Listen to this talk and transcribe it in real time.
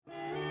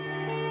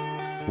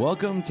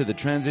Welcome to the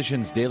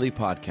Transitions Daily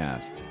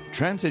podcast.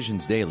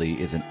 Transitions Daily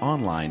is an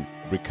online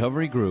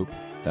recovery group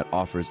that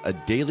offers a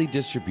daily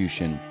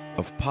distribution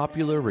of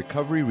popular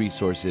recovery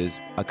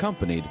resources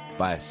accompanied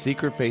by a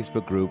secret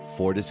Facebook group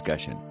for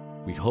discussion.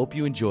 We hope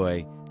you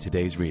enjoy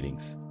today's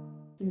readings.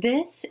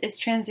 This is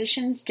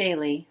Transitions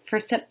Daily for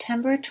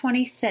September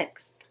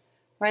 26th,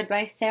 read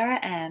by Sarah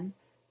M.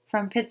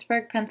 from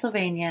Pittsburgh,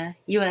 Pennsylvania,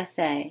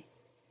 USA.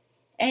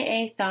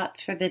 AA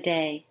Thoughts for the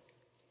Day.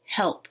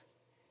 Help.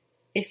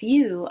 If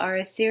you are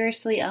as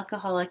seriously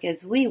alcoholic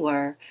as we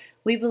were,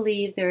 we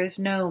believe there is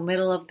no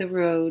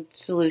middle-of-the-road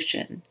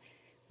solution.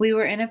 We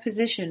were in a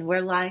position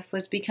where life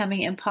was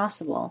becoming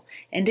impossible,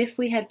 and if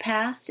we had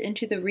passed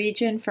into the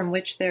region from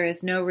which there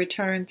is no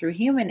return through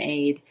human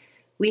aid,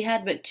 we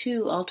had but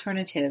two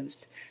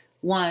alternatives.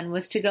 One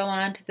was to go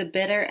on to the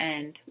bitter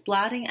end,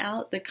 blotting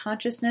out the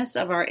consciousness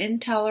of our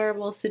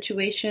intolerable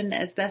situation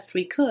as best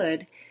we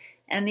could,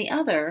 and the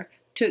other,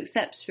 to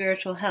accept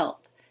spiritual help.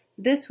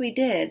 This we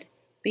did,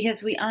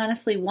 because we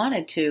honestly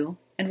wanted to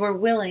and were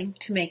willing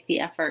to make the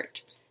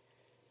effort.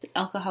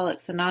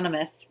 Alcoholics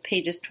Anonymous,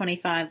 pages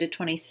 25 to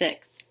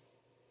 26.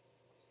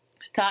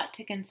 Thought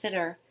to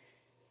consider.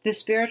 The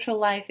spiritual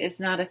life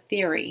is not a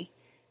theory.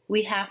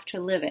 We have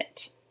to live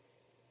it.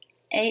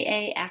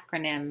 AA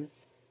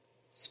acronyms.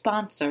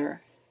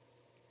 Sponsor.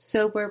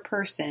 Sober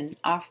person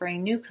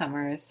offering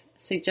newcomers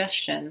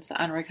suggestions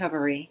on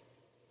recovery.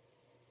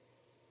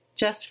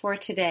 Just for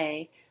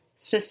today,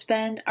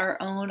 suspend our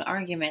own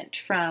argument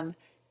from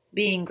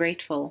being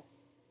grateful.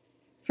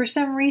 For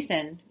some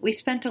reason, we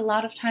spent a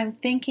lot of time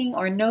thinking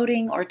or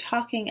noting or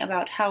talking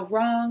about how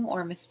wrong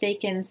or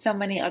mistaken so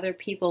many other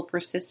people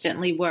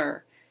persistently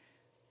were.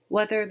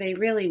 Whether they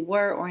really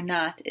were or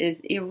not is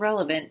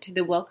irrelevant to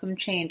the welcome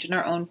change in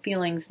our own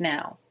feelings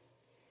now.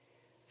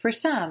 For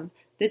some,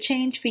 the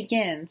change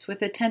begins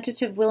with a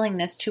tentative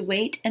willingness to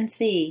wait and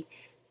see,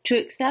 to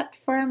accept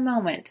for a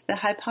moment the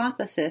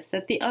hypothesis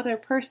that the other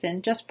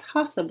person just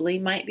possibly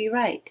might be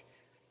right.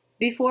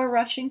 Before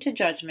rushing to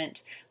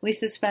judgment, we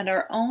suspend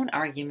our own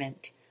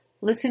argument,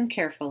 listen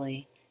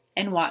carefully,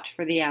 and watch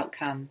for the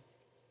outcome.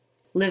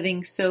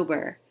 Living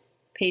Sober,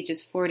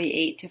 pages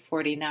 48 to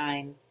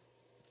 49.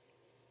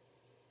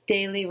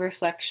 Daily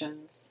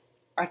Reflections.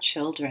 Our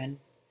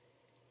children.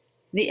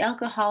 The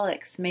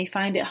alcoholic may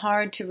find it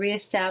hard to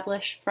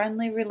reestablish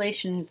friendly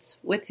relations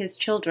with his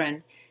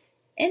children.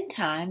 In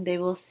time, they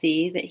will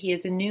see that he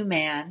is a new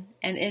man,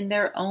 and in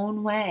their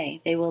own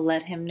way, they will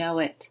let him know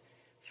it.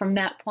 From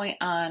that point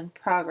on,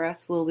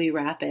 progress will be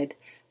rapid.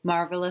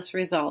 Marvelous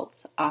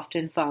results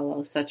often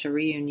follow such a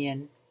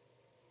reunion.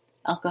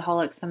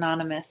 Alcoholics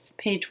Anonymous,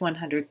 page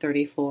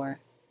 134.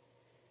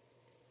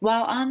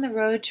 While on the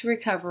road to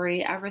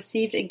recovery, I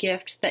received a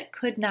gift that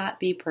could not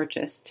be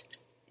purchased.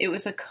 It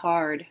was a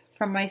card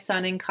from my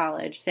son in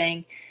college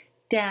saying,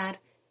 "Dad,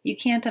 you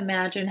can't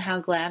imagine how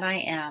glad I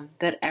am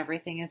that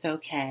everything is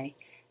okay.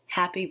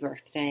 Happy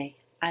birthday.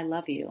 I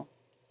love you."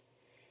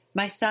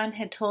 My son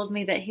had told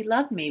me that he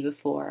loved me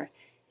before.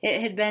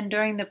 It had been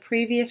during the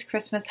previous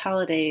Christmas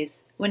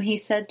holidays when he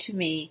said to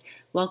me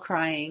while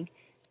crying,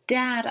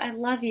 "Dad, I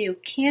love you.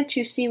 Can't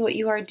you see what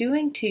you are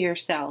doing to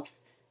yourself?"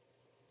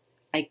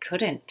 I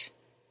couldn't.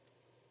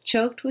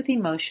 Choked with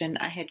emotion,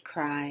 I had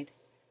cried.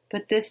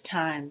 But this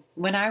time,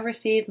 when I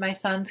received my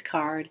son's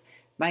card,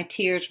 my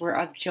tears were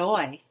of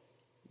joy,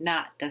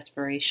 not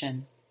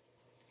desperation.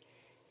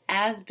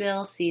 As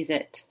Bill sees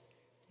it,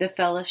 the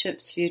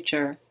fellowship's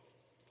future.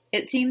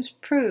 It seems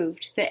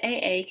proved that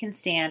AA can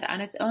stand on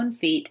its own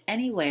feet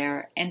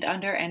anywhere and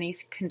under any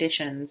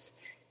conditions.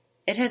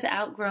 It has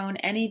outgrown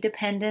any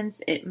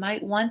dependence it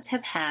might once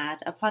have had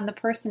upon the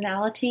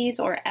personalities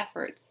or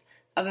efforts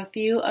of a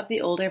few of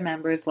the older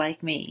members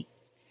like me.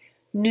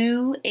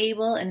 New,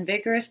 able, and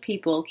vigorous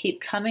people keep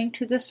coming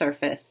to the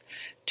surface,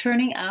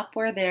 turning up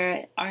where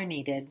they are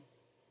needed.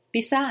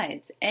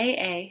 Besides,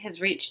 AA has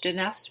reached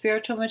enough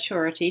spiritual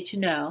maturity to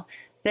know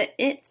that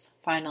its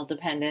final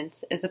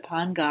dependence is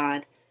upon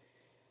God.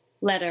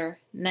 Letter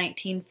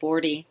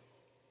 1940.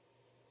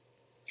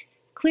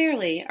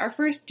 Clearly, our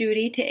first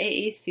duty to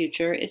AA's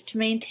future is to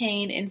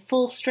maintain in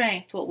full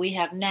strength what we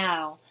have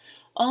now.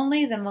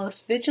 Only the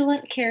most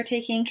vigilant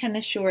caretaking can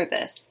assure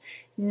this.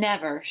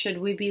 Never should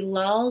we be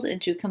lulled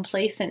into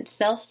complacent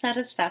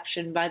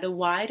self-satisfaction by the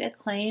wide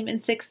acclaim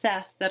and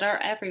success that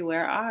are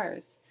everywhere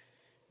ours.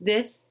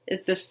 This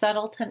is the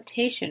subtle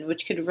temptation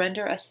which could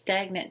render us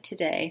stagnant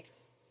today,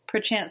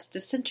 perchance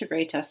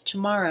disintegrate us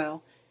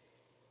tomorrow.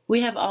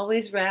 We have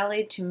always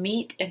rallied to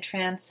meet and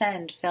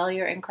transcend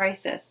failure and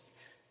crisis.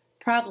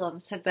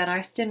 Problems have been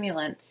our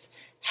stimulants.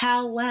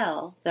 How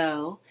well,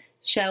 though,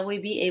 shall we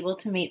be able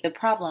to meet the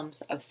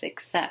problems of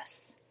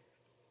success?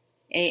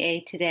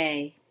 AA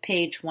Today,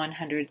 page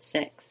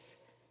 106.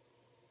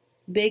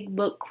 Big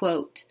Book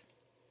Quote.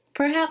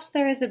 Perhaps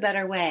there is a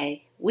better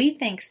way. We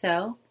think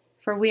so,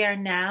 for we are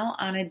now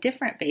on a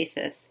different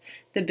basis,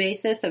 the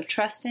basis of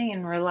trusting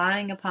and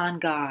relying upon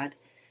God.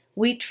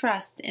 We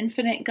trust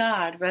infinite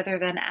God rather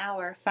than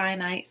our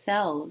finite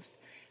selves.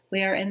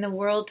 We are in the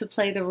world to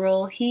play the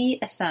role He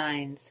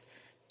assigns.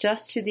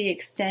 just to the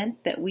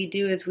extent that we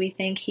do as we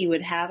think He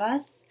would have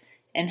us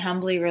and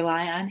humbly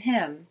rely on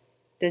Him,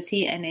 does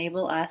He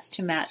enable us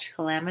to match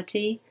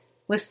calamity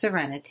with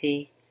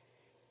serenity.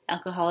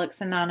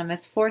 Alcoholics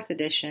Anonymous, 4th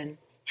edition,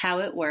 How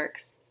It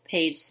Works,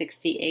 page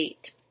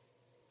 68.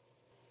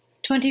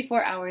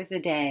 24 hours a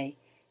day.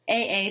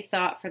 AA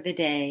Thought for the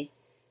Day.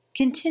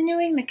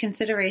 Continuing the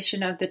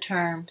consideration of the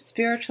term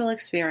spiritual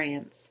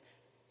experience.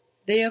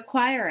 The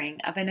acquiring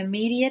of an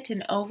immediate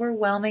and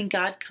overwhelming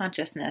God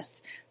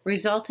consciousness,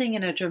 resulting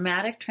in a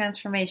dramatic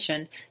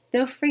transformation,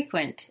 though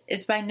frequent,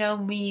 is by no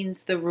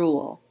means the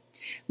rule.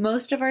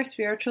 Most of our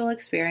spiritual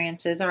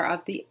experiences are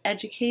of the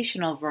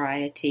educational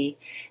variety,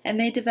 and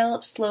they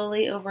develop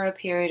slowly over a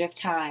period of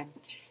time.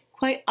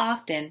 Quite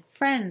often,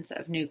 friends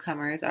of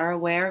newcomers are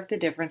aware of the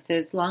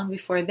differences long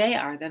before they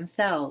are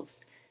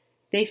themselves.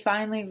 They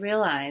finally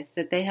realize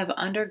that they have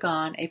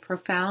undergone a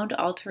profound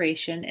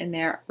alteration in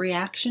their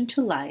reaction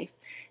to life,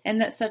 and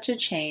that such a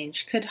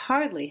change could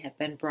hardly have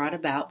been brought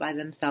about by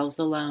themselves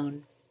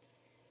alone.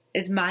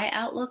 Is my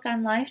outlook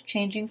on life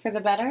changing for the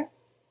better?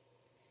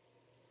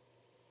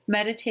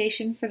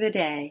 Meditation for the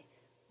day.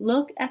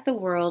 Look at the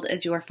world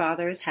as your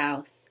Father's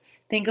house.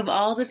 Think of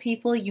all the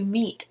people you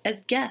meet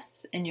as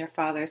guests in your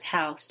Father's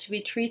house to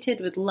be treated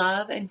with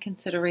love and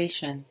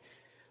consideration.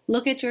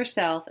 Look at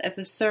yourself as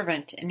a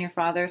servant in your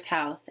Father's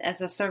house,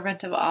 as a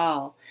servant of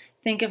all.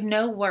 Think of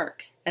no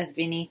work as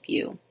beneath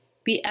you.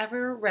 Be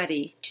ever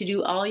ready to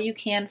do all you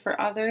can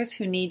for others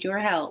who need your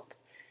help.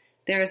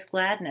 There is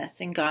gladness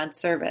in God's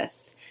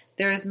service.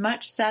 There is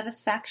much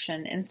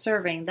satisfaction in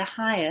serving the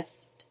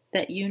highest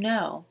that you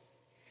know.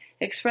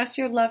 Express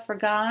your love for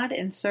God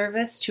in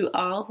service to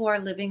all who are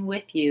living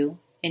with you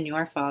in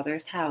your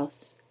Father's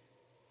house.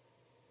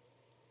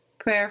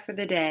 Prayer for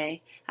the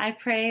day. I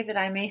pray that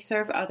I may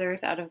serve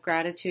others out of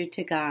gratitude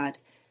to God.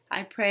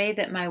 I pray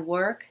that my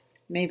work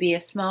may be a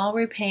small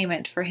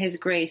repayment for His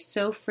grace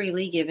so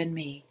freely given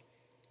me.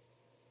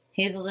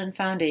 Hazelden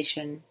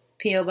Foundation,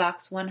 P.O.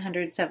 Box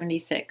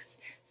 176,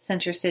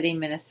 Center City,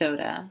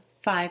 Minnesota,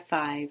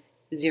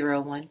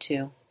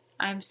 55012.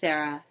 I'm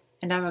Sarah,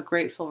 and I'm a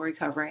grateful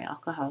recovering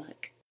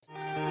alcoholic.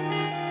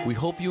 We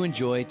hope you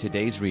enjoyed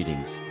today's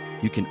readings.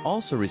 You can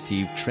also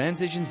receive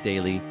Transitions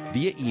Daily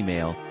via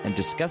email and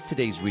discuss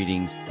today's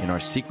readings in our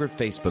secret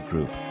Facebook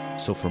group.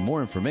 So for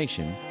more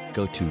information,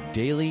 go to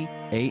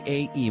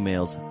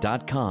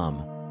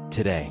dailyaaemails.com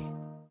today.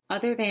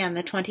 Other than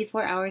the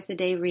 24 hours a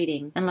day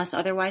reading, unless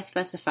otherwise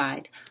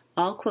specified,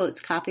 all quotes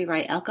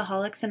copyright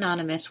Alcoholics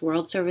Anonymous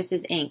World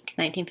Services, Inc.,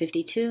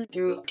 1952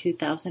 through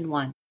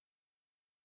 2001.